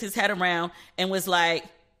like whipped his head around and was like,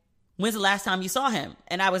 when's the last time you saw him?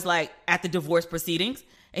 And I was like, at the divorce proceedings.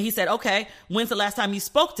 And he said, okay, when's the last time you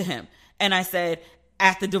spoke to him? And I said,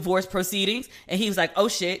 at the divorce proceedings. And he was like, oh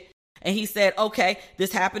shit. And he said, okay,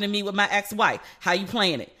 this happened to me with my ex-wife. How you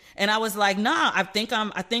playing it? And I was like, nah, I think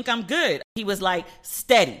I'm good. He was like,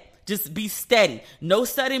 steady. Just be steady. No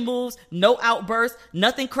sudden moves, no outbursts,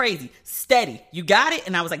 nothing crazy. Steady. You got it?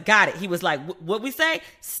 And I was like, got it. He was like, what we say?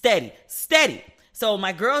 Steady, steady. So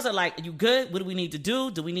my girls are like, are you good? What do we need to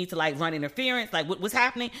do? Do we need to like run interference? Like what's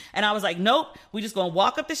happening? And I was like, nope. We just going to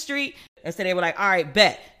walk up the street. And so they were like, all right,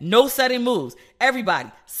 bet. No sudden moves.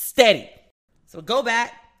 Everybody steady. So go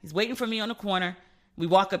back. He's waiting for me on the corner. We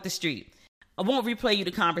walk up the street. I won't replay you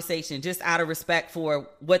the conversation just out of respect for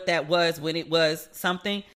what that was when it was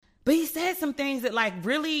something. But he said some things that like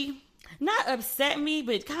really not upset me,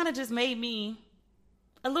 but kind of just made me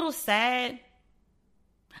a little sad.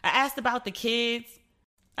 I asked about the kids.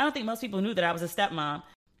 I don't think most people knew that I was a stepmom.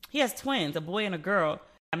 He has twins, a boy and a girl.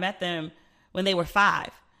 I met them when they were 5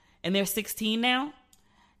 and they're 16 now.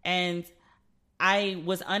 And I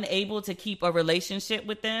was unable to keep a relationship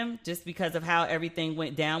with them just because of how everything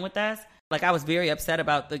went down with us. Like I was very upset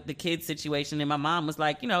about the kids situation. And my mom was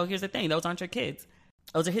like, you know, here's the thing. Those aren't your kids.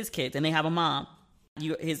 Those are his kids, and they have a mom.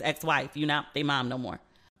 His ex-wife. You're not their mom no more.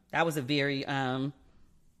 That was a very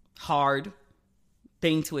hard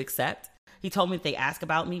thing to accept. He told me that they asked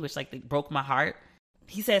about me, which like broke my heart.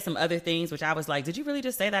 He said some other things, which I was like, did you really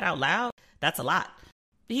just say that out loud? That's a lot.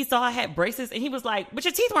 He saw I had braces, and he was like, but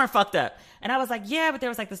your teeth weren't fucked up. And I was like, yeah, but there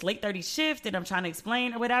was like this late 30s shift, and I'm trying to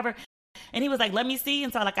explain or whatever. And he was like, let me see.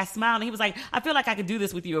 And so like I smiled and he was like, I feel like I could do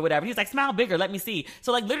this with you or whatever. He was like, smile bigger, let me see.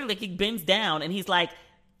 So like literally he bends down and he's like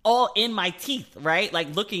all in my teeth, right?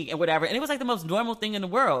 Like looking and whatever. And it was like the most normal thing in the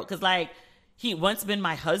world. Cause like he once been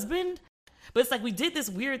my husband. But it's like we did this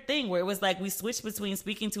weird thing where it was like we switched between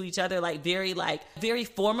speaking to each other like very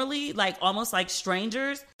formally, like almost like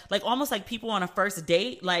strangers, like almost like people on a first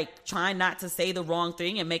date, like trying not to say the wrong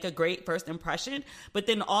thing and make a great first impression. But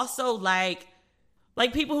then also like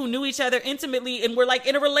people who knew each other intimately and were like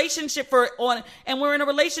in a relationship we're in a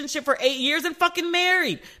relationship for 8 years and fucking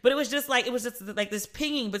married. But it was just like this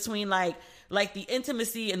pinging between like the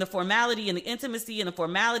intimacy and the formality and the intimacy and the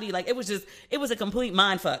formality. Like it was a complete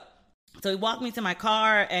mindfuck. So he walked me to my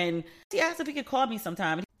car and he asked if he could call me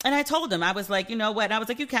sometime. And I told him, I was like, you know what? And I was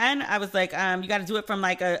like, you can. I was like, you got to do it from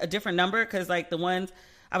like a different number. Cause like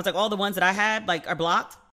all the ones that I had like are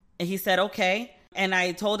blocked. And he said, okay. And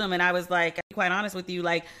I told him, and I was like, quite honest with you,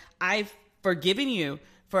 like, I've forgiven you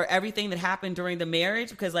for everything that happened during the marriage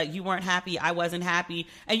because, like, you weren't happy, I wasn't happy,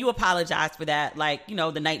 and you apologized for that, like, you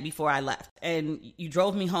know, the night before I left. And you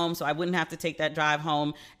drove me home so I wouldn't have to take that drive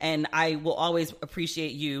home, and I will always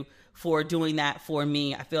appreciate you for doing that for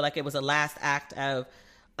me. I feel like it was a last act of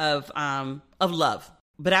love.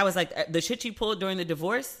 But I was like, the shit you pulled during the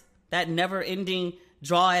divorce, that never-ending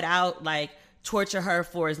draw it out, like, torture her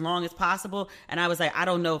for as long as possible. And I was like, I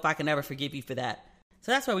don't know if I can ever forgive you for that.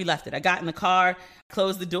 So that's where we left it. I got in the car,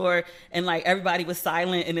 closed the door, and like everybody was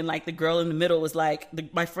silent. And then like the girl in the middle was like,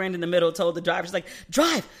 my friend in the middle told the driver, she's like,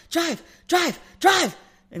 drive.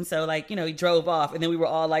 And so like, you know, he drove off and then we were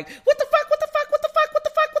all like, what the fuck?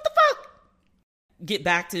 Get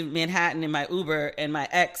back to Manhattan in my Uber and my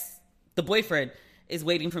ex, the boyfriend, is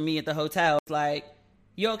waiting for me at the hotel. Like,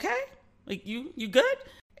 you okay? Like you good?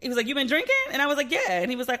 He was like, you been drinking? And I was like, yeah. And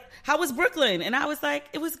he was like, how was Brooklyn? And I was like,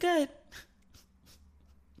 it was good.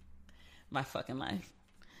 My fucking life.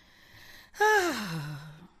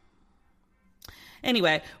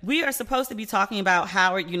 Anyway, we are supposed to be talking about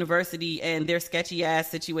Howard University and their sketchy ass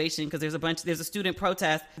situation because there's a student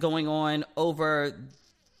protest going on over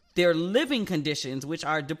their living conditions, which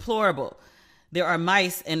are deplorable. There are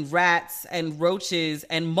mice and rats and roaches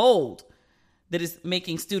and mold that is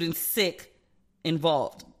making students sick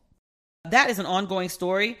involved. That is an ongoing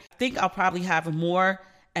story. I think I'll probably have more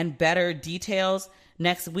and better details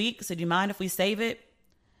next week. So do you mind if we save it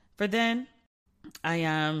for then?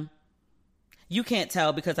 You can't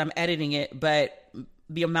tell because I'm editing it, but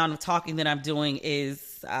the amount of talking that I'm doing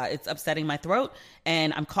is, it's upsetting my throat,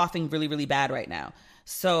 and I'm coughing really, really bad right now.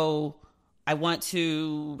 So I want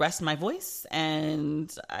to rest my voice,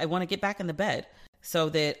 and I want to get back in the bed so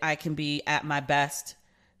that I can be at my best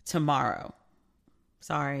tomorrow.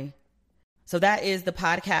 Sorry. So that is the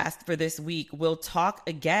podcast for this week. We'll talk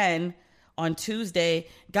again on Tuesday.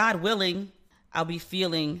 God willing, I'll be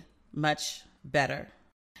feeling much better.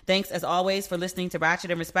 Thanks, as always, for listening to Ratchet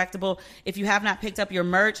and Respectable. If you have not picked up your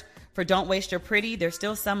merch for Don't Waste Your Pretty, there's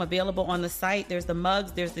still some available on the site. There's the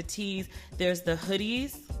mugs, there's the tees, there's the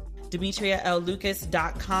hoodies.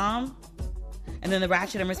 DemetriaLLucas.com. And then the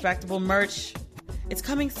Ratchet and Respectable merch. It's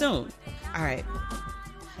coming soon. All right.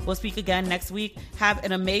 We'll speak again next week. Have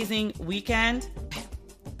an amazing weekend.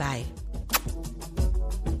 Bye.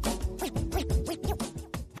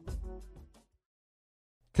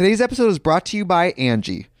 Today's episode is brought to you by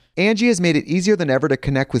Angie. Angie has made it easier than ever to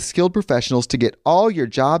connect with skilled professionals to get all your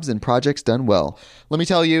jobs and projects done well. Let me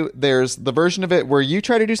tell you, there's the version of it where you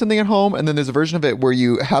try to do something at home, and then there's a version of it where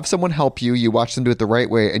you have someone help you, you watch them do it the right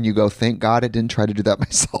way, and you go, thank God I didn't try to do that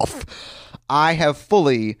myself. I have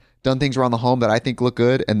fully done things around the home that I think look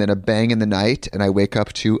good, and then a bang in the night, and I wake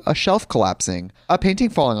up to a shelf collapsing, a painting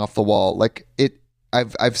falling off the wall.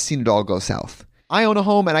 I've seen it all go south. I own a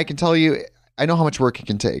home, and I can tell you, I know how much work it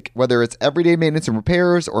can take. Whether it's everyday maintenance and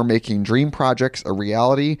repairs or making dream projects a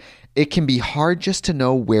reality, it can be hard just to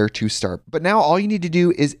know where to start. But now all you need to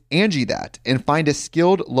do is Angie that and find a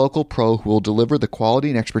skilled local pro who will deliver the quality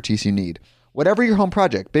and expertise you need. Whatever your home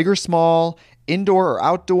project, big or small, indoor or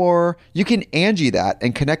outdoor, you can Angie that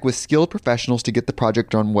and connect with skilled professionals to get the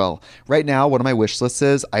project done well. Right now, one of my wish lists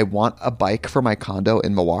is I want a bike for my condo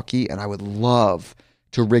in Milwaukee, and I would love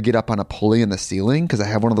to rig it up on a pulley in the ceiling because I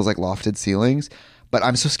have one of those lofted ceilings, but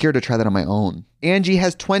I'm so scared to try that on my own. Angie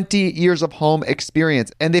has 20 years of home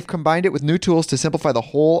experience, and they've combined it with new tools to simplify the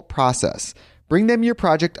whole process. Bring them your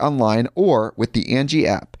project online or with the Angie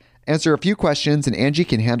app. Answer a few questions and Angie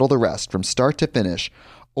can handle the rest from start to finish,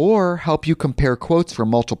 or help you compare quotes from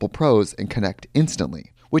multiple pros and connect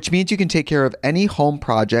instantly, which means you can take care of any home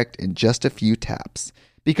project in just a few taps.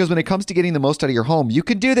 Because when it comes to getting the most out of your home, you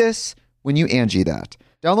can do this when you Angie that.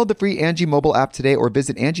 Download the free Angie mobile app today or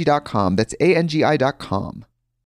visit Angie.com. That's ANGI.com.